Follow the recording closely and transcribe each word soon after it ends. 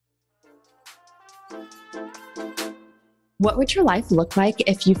What would your life look like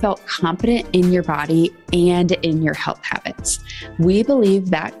if you felt confident in your body and in your health habits? We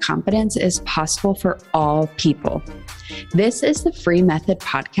believe that confidence is possible for all people. This is the Free Method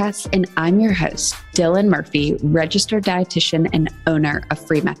Podcast, and I'm your host, Dylan Murphy, registered dietitian and owner of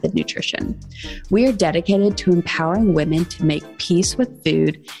Free Method Nutrition. We are dedicated to empowering women to make peace with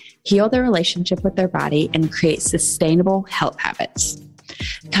food, heal their relationship with their body, and create sustainable health habits.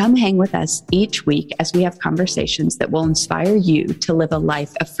 Come hang with us each week as we have conversations that will inspire you to live a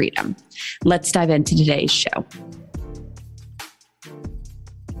life of freedom. Let's dive into today's show.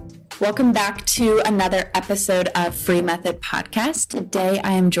 Welcome back to another episode of Free Method Podcast. Today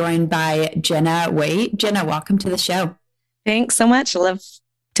I am joined by Jenna Waite. Jenna, welcome to the show. Thanks so much. Love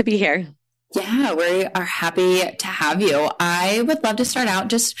to be here. Yeah, we are happy to have you. I would love to start out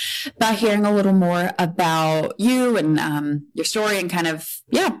just by hearing a little more about you and your story and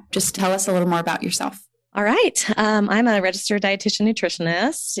just tell us a little more about yourself. All right. I'm a registered dietitian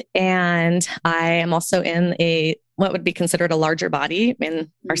nutritionist, and I am also in what would be considered a larger body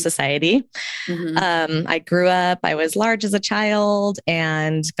in our society. Mm-hmm. I grew up, I was large as a child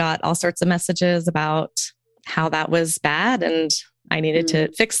and got all sorts of messages about how that was bad and I needed to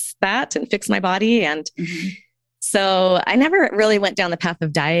fix that and fix my body. And so I never really went down the path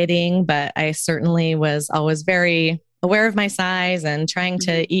of dieting, but I certainly was always very aware of my size and trying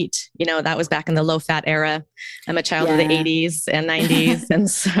to eat, that was back in the low fat era. I'm a child of the 80s and 90s. And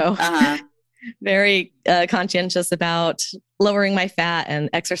so very conscientious about lowering my fat and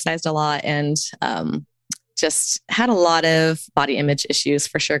exercised a lot and just had a lot of body image issues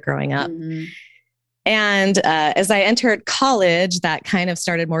for sure growing up. Mm-hmm. And as I entered college, that kind of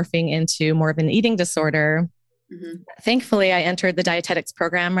started morphing into more of an eating disorder. Mm-hmm. Thankfully, I entered the dietetics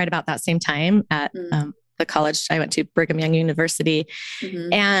program right about that same time at the college I went to, Brigham Young University.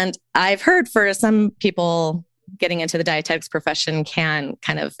 Mm-hmm. And I've heard for some people getting into the dietetics profession can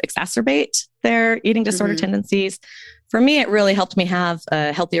kind of exacerbate their eating disorder tendencies. For me, it really helped me have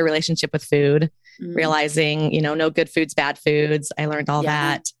a healthier relationship with food. Realizing, no good foods, bad foods. I learned all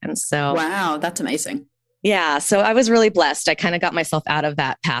that. And so, wow, that's amazing. Yeah. So I was really blessed. I kind of got myself out of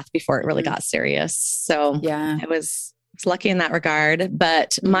that path before it really got serious. So I was lucky in that regard,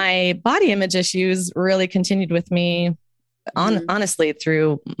 but my body image issues really continued with me honestly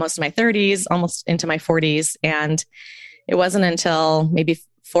through most of my 30s, almost into my 40s. And it wasn't until maybe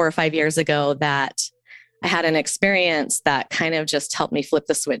 4 or 5 years ago that I had an experience that kind of just helped me flip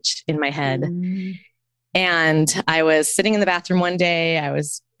the switch in my head. And I was sitting in the bathroom one day, I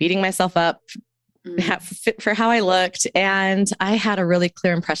was beating myself up for how I looked. And I had a really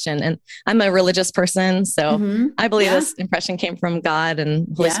clear impression, and I'm a religious person. So I believe this impression came from God and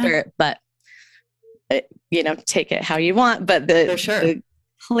Holy Spirit, but take it how you want. But the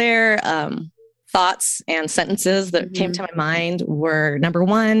clear thoughts and sentences that came to my mind were, number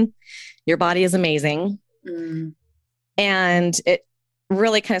one, your body is amazing. And it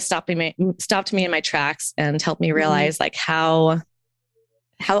really kind of stopped me in my tracks and helped me realize like how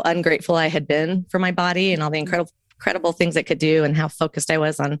ungrateful I had been for my body and all the incredible things it could do and how focused I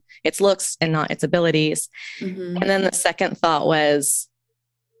was on its looks and not its abilities. And then the second thought was,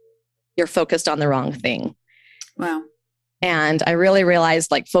 you're focused on the wrong thing. Wow. And I really realized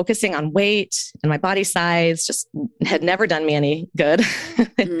like focusing on weight and my body size just had never done me any good.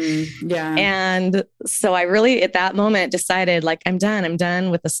 And so I really, at that moment, decided like, I'm done. I'm done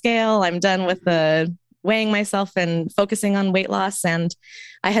with the scale. I'm done with the weighing myself and focusing on weight loss. And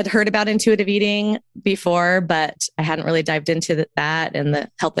I had heard about intuitive eating before, but I hadn't really dived into that and the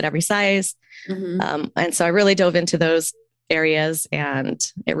help at every size. And so I really dove into those areas, and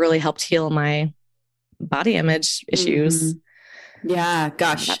it really helped heal my body image issues. Yeah,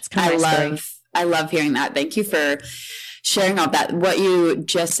 gosh, I love hearing that. Thank you for sharing all that. What you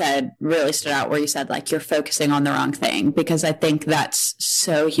just said really stood out, where you said like you're focusing on the wrong thing, because I think that's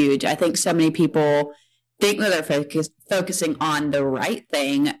so huge. I think so many people think that they're focusing on the right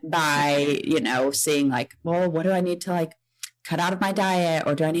thing by, seeing like, well, what do I need to like cut out of my diet,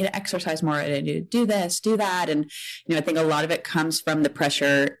 or do I need to exercise more? Do I need to do this, do that? And, I think a lot of it comes from the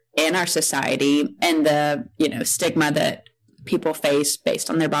pressure in our society and the, stigma that people face based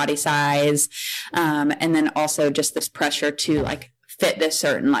on their body size. And then also just this pressure to like fit this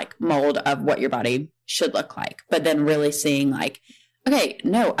certain like mold of what your body should look like, but then really seeing like, okay,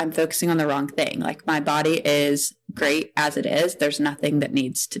 no, I'm focusing on the wrong thing. Like my body is great as it is. There's nothing that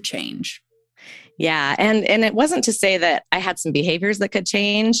needs to change. Yeah. And it wasn't to say that I had some behaviors that could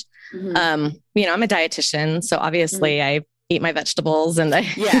change. I'm a dietitian. So obviously I eat my vegetables and I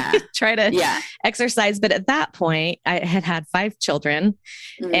try to exercise. But at that point, I had 5 children.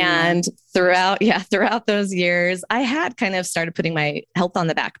 And throughout those years, I had kind of started putting my health on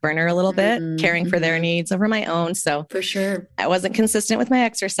the back burner a little bit, caring for their needs over my own. So for sure, I wasn't consistent with my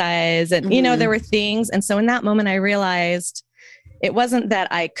exercise. And, you know, there were things. And so in that moment, I realized it wasn't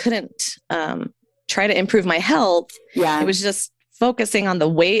that I couldn't try to improve my health. It was just focusing on the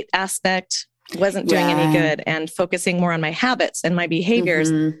weight aspect wasn't doing any good, and focusing more on my habits and my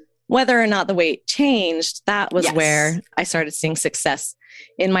behaviors, whether or not the weight changed, that was where I started seeing success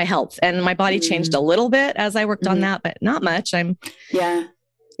in my health. And my body changed a little bit as I worked on that, but not much.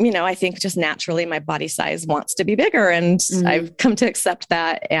 You know, I think just naturally my body size wants to be bigger, and I've come to accept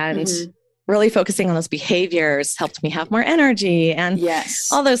that. And really focusing on those behaviors helped me have more energy and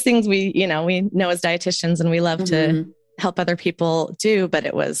all those things we know as dietitians and we love to help other people do. But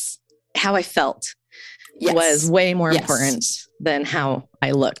it was how I felt was way more important than how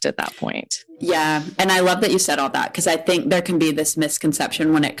I looked at that point. Yeah. And I love that you said all that, because I think there can be this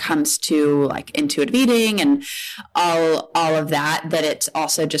misconception when it comes to like intuitive eating and all of that it's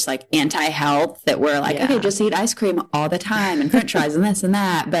also just like anti-health, that we're like, okay, just eat ice cream all the time and French fries and this and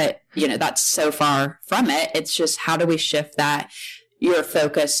that. But, you know, that's so far from it. It's just, how do we shift your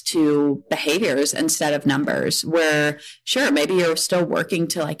focus to behaviors instead of numbers, where sure, maybe you're still working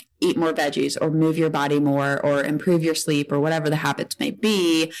to like eat more veggies or move your body more or improve your sleep or whatever the habits may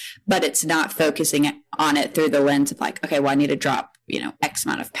be, but it's not focusing on it through the lens of like, okay, well, I need to drop, you know, X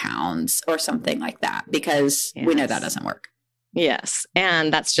amount of pounds or something like that, because we know that doesn't work. Yes.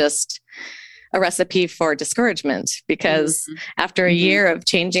 And that's just a recipe for discouragement, because after a year of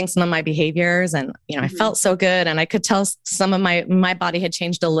changing some of my behaviors and, you know, I felt so good, and I could tell some of my body had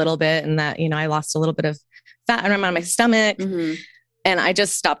changed a little bit, and that, you know, I lost a little bit of fat around my stomach, and I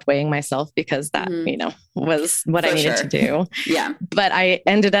just stopped weighing myself, because that, you know, was what I needed to do. But I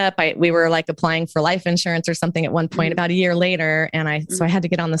ended up, we were like applying for life insurance or something at one point about a year later. And so I had to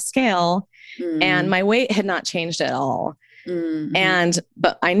get on the scale, and my weight had not changed at all.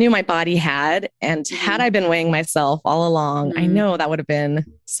 But I knew my body had, and had I been weighing myself all along, I know that would have been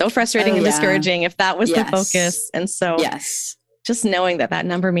so frustrating and discouraging if that was the focus. And so just knowing that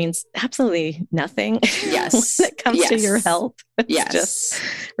number means absolutely nothing when it comes to your health. It's just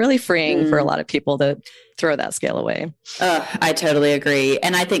really freeing for a lot of people to throw that scale away. I totally agree.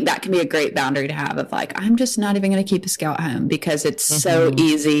 And I think that can be a great boundary to have, of like, I'm just not even going to keep a scale at home, because it's so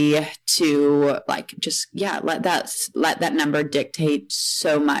easy to like, just, let that number dictate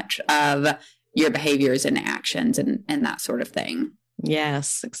so much of your behaviors and actions and that sort of thing.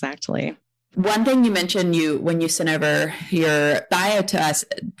 Yes, exactly. One thing you mentioned, when you sent over your bio to us,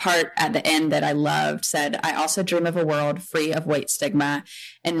 part at the end that I loved said, I also dream of a world free of weight stigma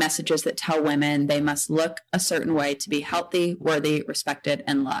and messages that tell women they must look a certain way to be healthy, worthy, respected,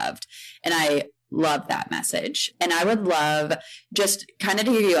 and loved. And I love that message. And I would love just kind of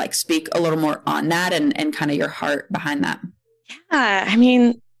to hear you like speak a little more on that and kind of your heart behind that. Yeah. I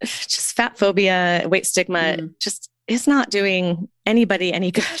mean, just fat phobia, weight stigma, just is not doing anybody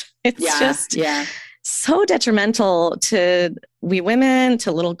any good. It's just so detrimental to we women,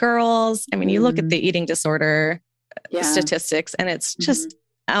 to little girls. I mean, you look at the eating disorder statistics, and it's just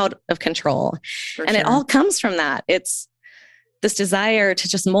out of control. And it all comes from that. It's this desire to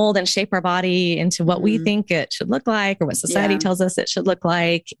just mold and shape our body into what we think it should look like, or what society tells us it should look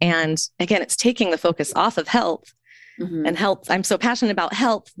like. And again, it's taking the focus off of health. And health. I'm so passionate about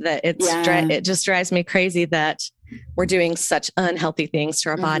health that it just drives me crazy that we're doing such unhealthy things to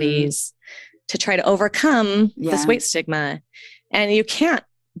our bodies to try to overcome this weight stigma. And you can't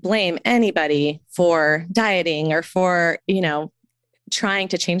blame anybody for dieting or for, you know, trying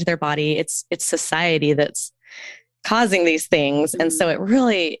to change their body. It's society that's causing these things. And so it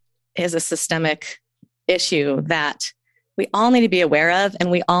really is a systemic issue that we all need to be aware of, and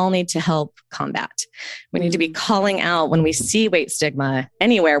we all need to help combat. We need to be calling out when we see weight stigma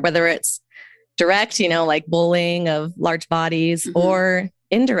anywhere, whether it's direct, you know, like bullying of large bodies, or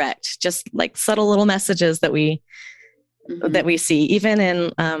indirect, just like subtle little messages that we see, even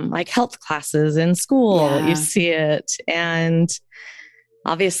in like health classes in school, you see it. And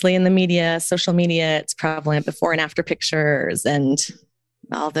obviously in the media, social media, it's prevalent, before and after pictures and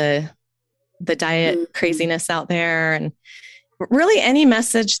all the diet craziness out there. And really any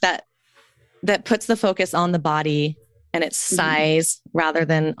message that puts the focus on the body and its size rather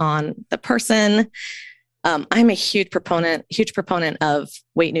than on the person. I'm a huge proponent of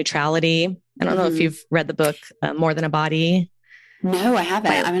weight neutrality. I don't know if you've read the book, More Than a Body. No, I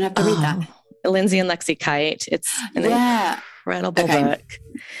haven't. I'm going to have to read that. Lindsay and Lexi Kite. incredible book.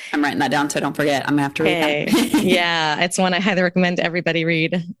 I'm writing that down so I don't forget. I'm going to have to read that. Yeah, it's one I highly recommend everybody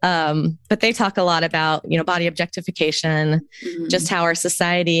read. But they talk a lot about, body objectification, just how our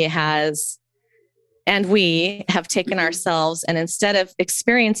society has, and we have taken ourselves, and instead of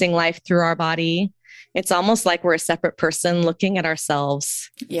experiencing life through our body, it's almost like we're a separate person looking at ourselves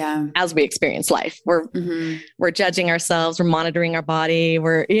as we experience life. We're judging ourselves, we're monitoring our body.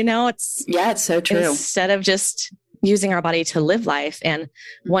 It's so true. Instead of just using our body to live life. And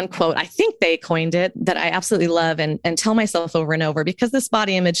one quote, I think they coined it, that I absolutely love and tell myself over and over, because this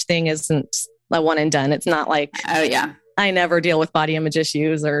body image thing isn't a one and done. It's not like, I never deal with body image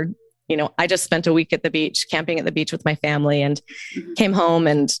issues, or, I just spent a week at the beach, camping at the beach with my family, and came home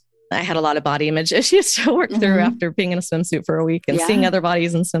and I had a lot of body image issues to work through after being in a swimsuit for a week and seeing other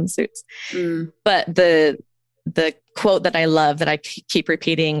bodies in swimsuits. But the quote that I love, that I keep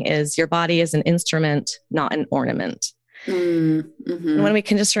repeating, is your body is an instrument, not an ornament. And when we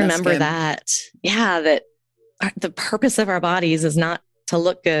can just remember that the purpose of our bodies is not to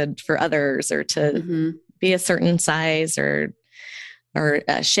look good for others or to be a certain size or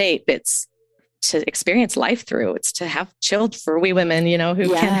shape. It's to experience life through. It's to have children, for we women,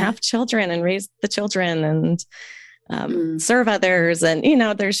 who can have children and raise the children and serve others. And,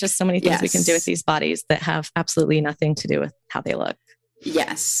 there's just so many things we can do with these bodies that have absolutely nothing to do with how they look.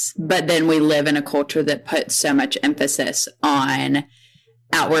 Yes. But then we live in a culture that puts so much emphasis on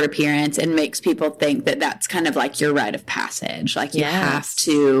outward appearance and makes people think that that's kind of like your rite of passage. Like you have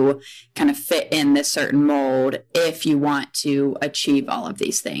to kind of fit in this certain mold if you want to achieve all of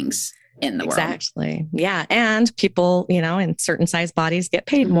these things in the world. Exactly. Yeah. And people, in certain size bodies get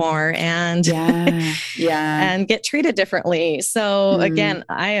paid more and, and get treated differently. So again,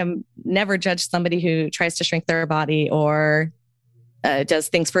 I am never judge somebody who tries to shrink their body or does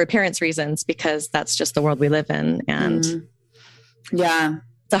things for appearance reasons, because that's just the world we live in. And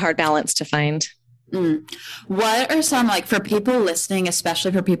it's a hard balance to find. What are some, like, for people listening,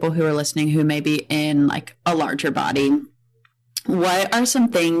 especially for people who are listening who may be in like a larger body, what are some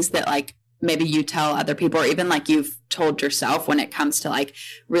things that like maybe you tell other people, or even like you've told yourself, when it comes to like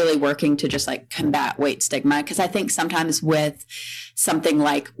really working to just like combat weight stigma? Because I think sometimes with something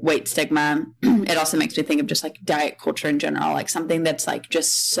like weight stigma, it also makes me think of just like diet culture in general, like something that's like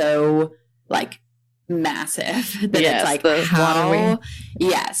just so like massive that it's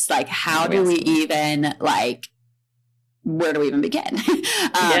like, how do we even like, where do we even begin?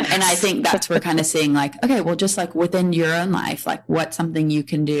 And I think that's where kind of seeing like, okay, well, just like within your own life, like what's something you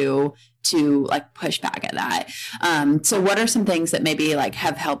can do to like push back at that. So what are some things that maybe like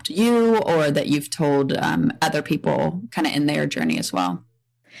have helped you, or that you've told other people kind of in their journey as well?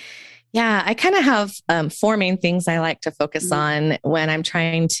 Yeah, I kind of have 4 main things I like to focus on when I'm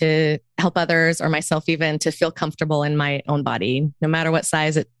trying to help others or myself even to feel comfortable in my own body, no matter what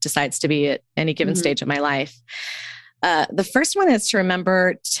size it decides to be at any given stage of my life. The first one is to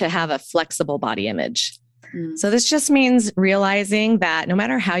remember to have a flexible body image. So this just means realizing that no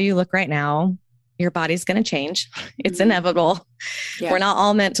matter how you look right now, your body's going to change. It's inevitable. We're not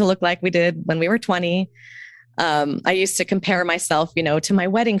all meant to look like we did when we were 20. I used to compare myself, to my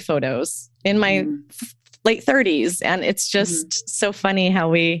wedding photos in my late 30s. And it's just so funny how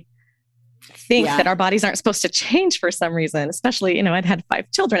we think that our bodies aren't supposed to change for some reason, especially, I'd had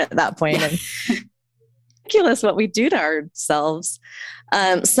 5 children at that point. And ridiculous what we do to ourselves.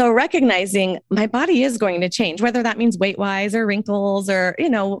 So recognizing my body is going to change, whether that means weight-wise or wrinkles or,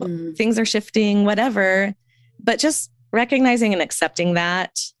 things are shifting, whatever, but just recognizing and accepting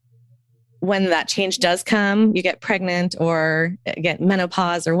that when that change does come, you get pregnant or get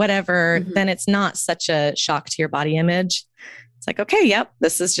menopause or whatever, then it's not such a shock to your body image. It's like, okay, yep,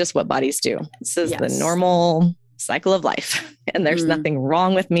 this is just what bodies do. This is the normal cycle of life. And there's nothing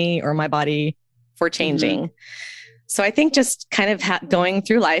wrong with me or my body for changing. So I think just kind of going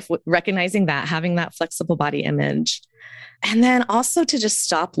through life, recognizing that, having that flexible body image, and then also to just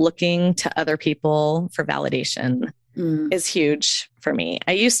stop looking to other people for validation is huge for me.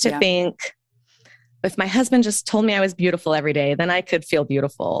 I used to think if my husband just told me I was beautiful every day, then I could feel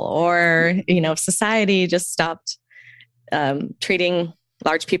beautiful. Or, if society just stopped treating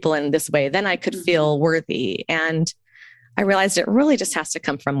large people in this way, then I could feel worthy. And I realized it really just has to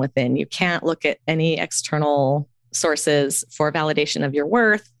come from within. You can't look at any external sources for validation of your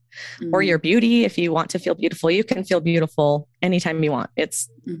worth or your beauty. If you want to feel beautiful, you can feel beautiful anytime you want. It's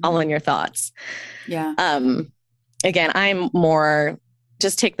all in your thoughts. Again, I'm more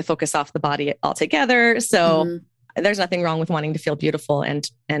just take the focus off the body altogether. So there's nothing wrong with wanting to feel beautiful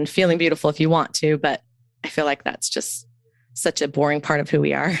and feeling beautiful if you want to, but I feel like that's just such a boring part of who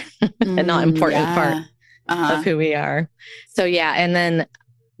we are, and not important part. of who we are. So yeah. And then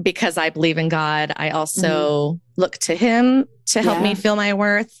because I believe in God, I also look to him to help me feel my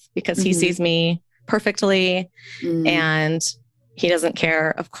worth, because he sees me perfectly and he doesn't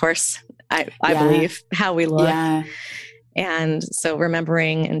care, of course, I believe, how we look. Yeah. And so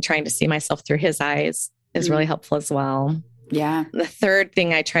remembering and trying to see myself through his eyes is really helpful as well. Yeah. The third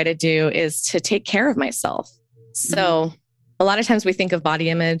thing I try to do is to take care of myself. So a lot of times we think of body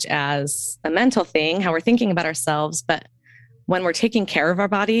image as a mental thing, how we're thinking about ourselves. But when we're taking care of our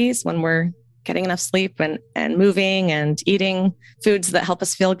bodies, when we're getting enough sleep and moving and eating foods that help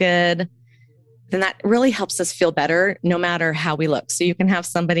us feel good, then that really helps us feel better no matter how we look. So you can have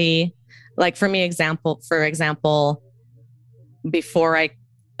somebody, like for example, before I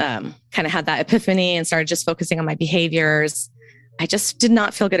kind of had that epiphany and started just focusing on my behaviors, I just did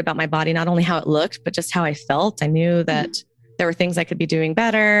not feel good about my body, not only how it looked, but just how I felt. I knew that there were things I could be doing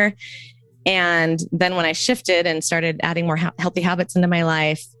better. And then when I shifted and started adding more healthy habits into my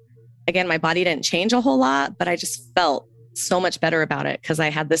life, again, my body didn't change a whole lot, but I just felt so much better about it because I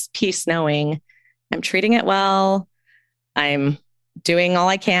had this peace knowing I'm treating it well. I'm doing all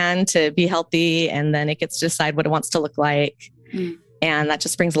I can to be healthy, and then it gets to decide what it wants to look like. And that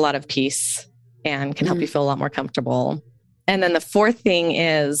just brings a lot of peace and can help you feel a lot more comfortable. And then the fourth thing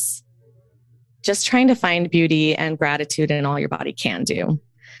is just trying to find beauty and gratitude in all your body can do.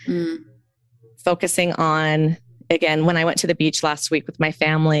 Focusing on, again, when I went to the beach last week with my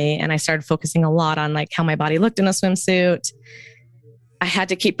family and I started focusing a lot on like how my body looked in a swimsuit, I had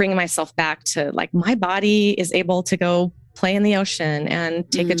to keep bringing myself back to like, my body is able to go play in the ocean and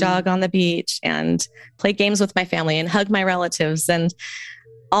take a jog on the beach and play games with my family and hug my relatives and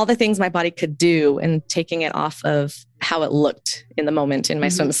all the things my body could do, and taking it off of how it looked in the moment in my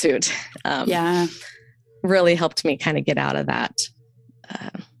swimsuit. Really helped me kind of get out of that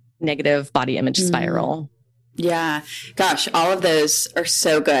negative body image spiral. Yeah. Gosh, all of those are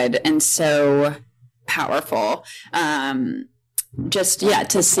so good and so powerful. To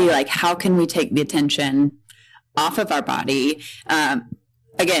see like, how can we take the attention off of our body?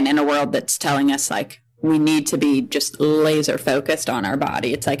 Again, in a world that's telling us like, we need to be just laser focused on our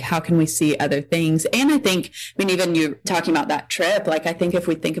body. It's like, how can we see other things? And I think, even you talking about that trip, like, I think if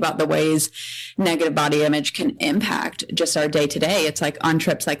we think about the ways negative body image can impact just our day to day, it's like on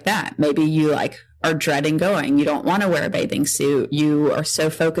trips like that, maybe you like are dreading going. You don't want to wear a bathing suit. You are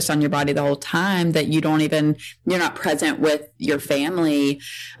so focused on your body the whole time that you're not present with your family.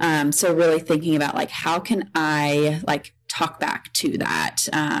 So really thinking about like, how can I like talk back to that?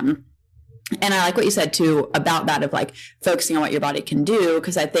 And I like what you said too about that, of like focusing on what your body can do.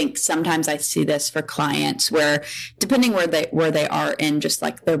 Cause I think sometimes I see this for clients where, depending where they are in just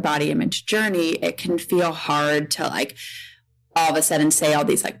like their body image journey, it can feel hard to like all of a sudden say all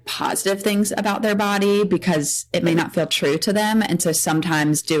these like positive things about their body because it may not feel true to them. And so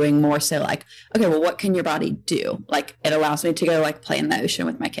sometimes doing more so like, okay, well, what can your body do? Like, it allows me to go like play in the ocean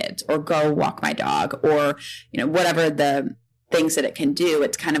with my kids or go walk my dog, or, whatever the things that it can do.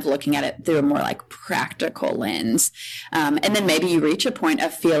 It's kind of looking at it through a more like practical lens. And then maybe you reach a point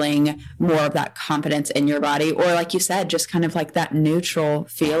of feeling more of that confidence in your body, or like you said, just kind of like that neutral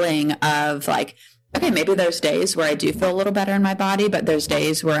feeling of like, okay, maybe there's days where I do feel a little better in my body, but there's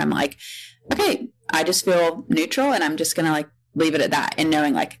days where I'm like, okay, I just feel neutral and I'm just going to like leave it at that, and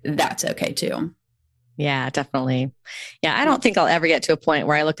knowing like that's okay too. Yeah, definitely. Yeah. I don't think I'll ever get to a point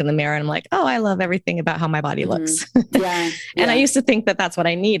where I look in the mirror and I'm like, oh, I love everything about how my body looks. And I used to think that that's what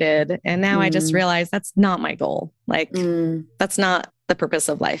I needed. And now I just realized that's not my goal. Like, that's not the purpose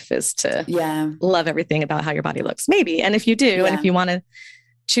of life, is to love everything about how your body looks. Maybe. And if you do, and if you want to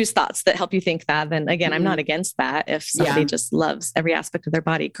choose thoughts that help you think that, then again, I'm not against that. If somebody just loves every aspect of their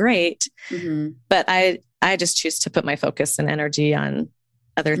body, great. But I just choose to put my focus and energy on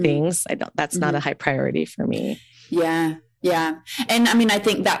other things. That's not a high priority for me. Yeah. Yeah. And I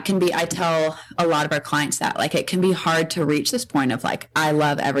think that can be, I tell a lot of our clients that like, it can be hard to reach this point of like, I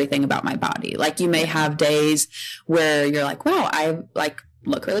love everything about my body. Like, you may have days where you're like, wow, I like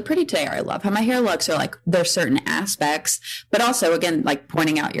look really pretty today, or I love how my hair looks, or like there's certain aspects, but also again, like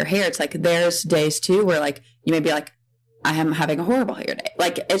pointing out your hair, it's like, there's days too where like, you may be like, I am having a horrible hair day.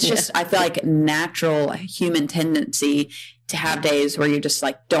 Like, it's just, I feel like natural human tendency to have days where you just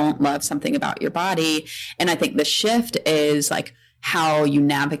like don't love something about your body. And I think the shift is like how you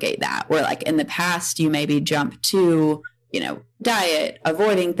navigate that, where like in the past you maybe jump to, diet,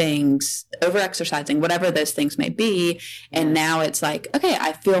 avoiding things, over exercising, whatever those things may be. And now it's like, okay,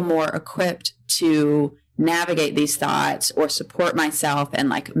 I feel more equipped to navigate these thoughts or support myself and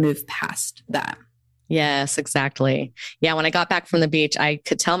like move past that. Yes, exactly. Yeah. When I got back from the beach, I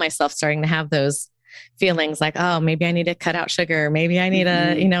could tell myself starting to have those feelings like, oh, maybe I need to cut out sugar. Maybe I need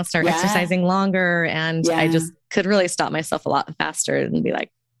to, start exercising longer. And I just could really stop myself a lot faster and be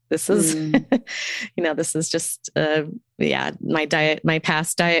like, this is, this is just, my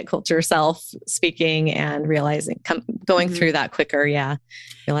past diet culture self speaking and realizing, going through that quicker.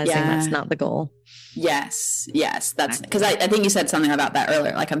 Realizing that's not the goal. Yes. That's because I think you said something about that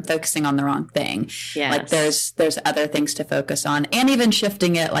earlier. Like I'm focusing on the wrong thing. Yes. Like there's other things to focus on, and even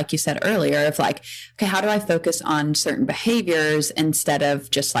shifting it, like you said earlier, of like, okay, how do I focus on certain behaviors instead of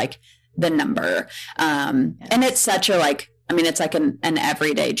just like the number? And it's such a it's like an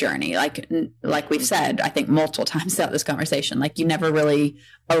everyday journey. Like we've said, I think multiple times throughout this conversation, like you never really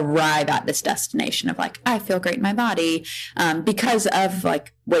arrive at this destination of like, I feel great in my body, because of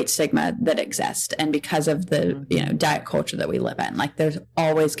like weight stigma that exists. And because of the, diet culture that we live in, like there's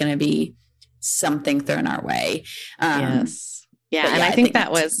always going to be something thrown our way. Yes. Yeah. And I think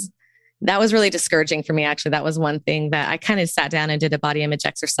that was really discouraging for me. Actually, that was one thing that I kind of sat down and did a body image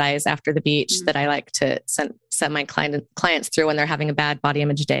exercise after the beach that I like to set my clients through when they're having a bad body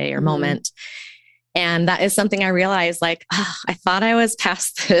image day or moment. And that is something I realized, like, I thought I was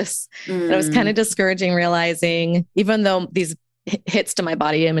past this. And it was kind of discouraging realizing, even though these hits to my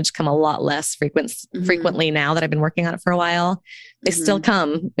body image come a lot less frequently now that I've been working on it for a while, they still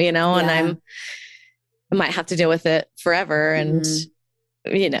come, and I might have to deal with it forever. And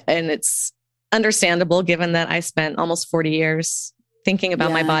and it's understandable given that I spent almost 40 years thinking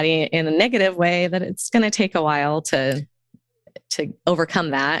about my body in a negative way, that it's going to take a while to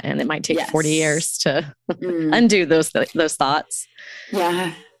overcome that. And it might take 40 years to undo those thoughts.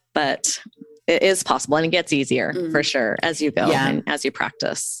 Yeah. But it is possible, and it gets easier for sure as you go and as you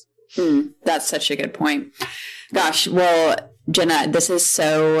practice. That's such a good point. Gosh. Well, Jenna, this is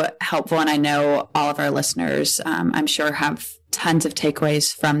so helpful. And I know all of our listeners, I'm sure, have tons of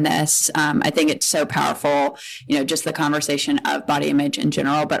takeaways from this. I think it's so powerful, just the conversation of body image in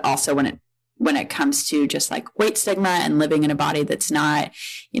general, but also when it comes to just like weight stigma and living in a body that's not,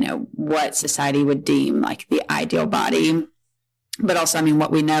 what society would deem like the ideal body. But also,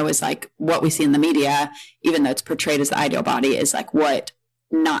 what we know is like what we see in the media, even though it's portrayed as the ideal body, is like what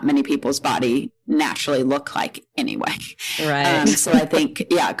not many people's body naturally look like anyway. Right. So I think,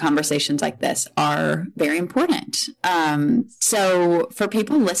 conversations like this are very important. So for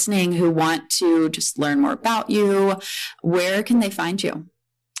people listening who want to just learn more about you, where can they find you?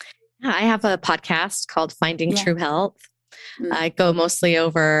 I have a podcast called Finding True Health. I go mostly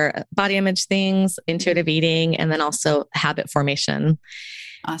over body image things, intuitive eating, and then also habit formation.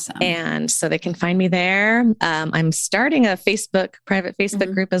 Awesome. And so they can find me there. I'm starting a private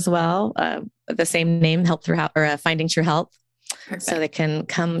Facebook group as well, the same name, Finding True Health. Perfect. So they can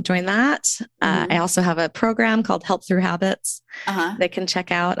come join that. I also have a program called Help Through Habits. They can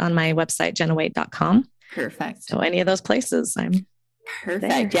check out on my website, jennawaite.com. Perfect. So any of those places, I'm perfect.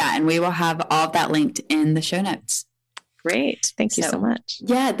 there. Yeah. And we will have all of that linked in the show notes. Great. Thank you so much.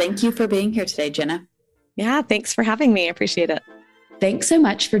 Yeah. Thank you for being here today, Jenna. Yeah. Thanks for having me. I appreciate it. Thanks so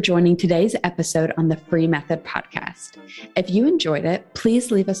much for joining today's episode on the Free Method podcast. If you enjoyed it,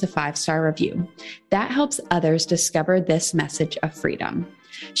 please leave us a 5-star review. That helps others discover this message of freedom.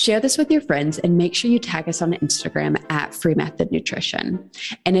 Share this with your friends and make sure you tag us on Instagram at Free Method Nutrition.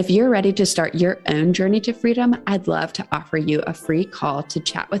 And if you're ready to start your own journey to freedom, I'd love to offer you a free call to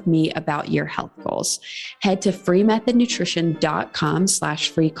chat with me about your health goals. Head to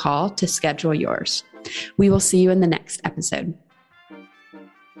freemethodnutrition.com/free call to schedule yours. We will see you in the next episode.